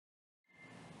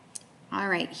All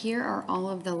right, here are all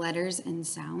of the letters and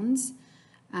sounds,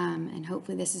 and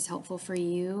hopefully this is helpful for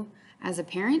you as a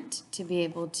parent to be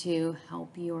able to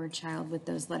help your child with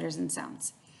those letters and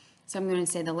sounds. So I'm going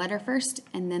to say the letter first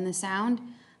and then the sound.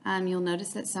 You'll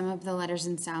notice that some of the letters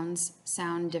and sounds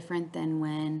sound different than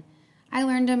when I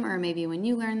learned them or maybe when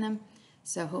you learned them.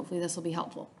 So hopefully this will be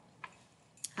helpful.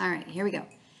 All right, here we go.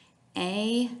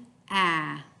 A,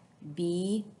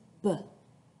 B, B,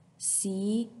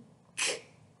 C, K,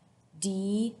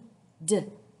 D, D,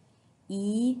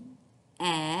 E,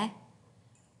 F,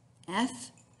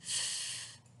 F,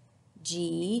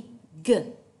 G, G,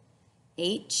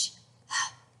 H,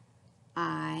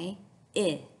 I,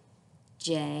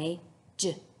 J,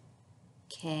 J,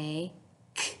 K,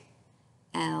 K,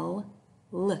 L,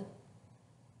 L,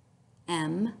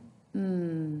 M,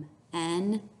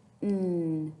 N,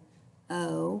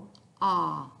 O,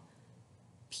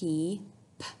 P,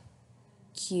 P,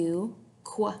 Q,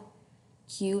 Qu.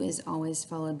 Q is always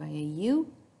followed by a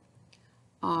U.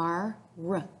 R,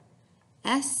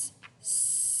 S,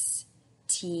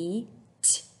 T,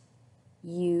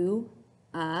 U,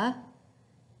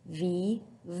 V,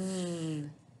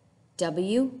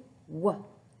 W,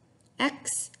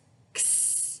 X,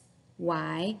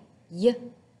 Y,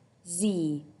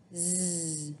 Z.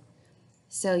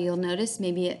 So you'll notice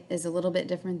maybe it is a little bit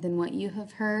different than what you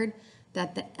have heard,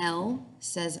 that the L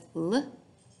says L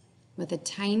with a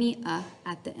tiny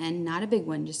at the end, not a big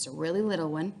one, just a really little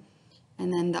one.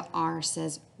 And then the R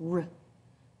says R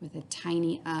with a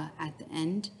tiny at the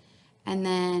end. And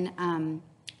then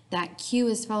that Q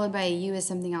is followed by a U is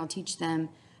something I'll teach them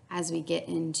as we get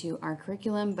into our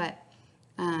curriculum, but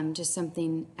just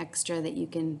something extra that you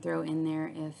can throw in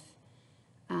there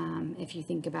if you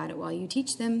think about it while you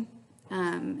teach them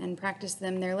and practice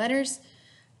them their letters.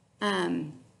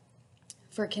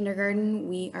 For kindergarten,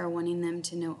 we are wanting them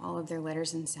to know all of their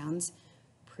letters and sounds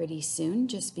pretty soon,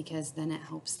 just because then it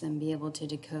helps them be able to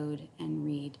decode and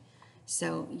read.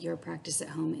 So your practice at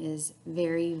home is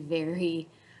very, very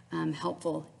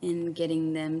helpful in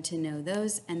getting them to know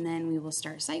those, and then we will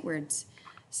start sight words.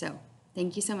 So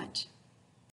thank you so much.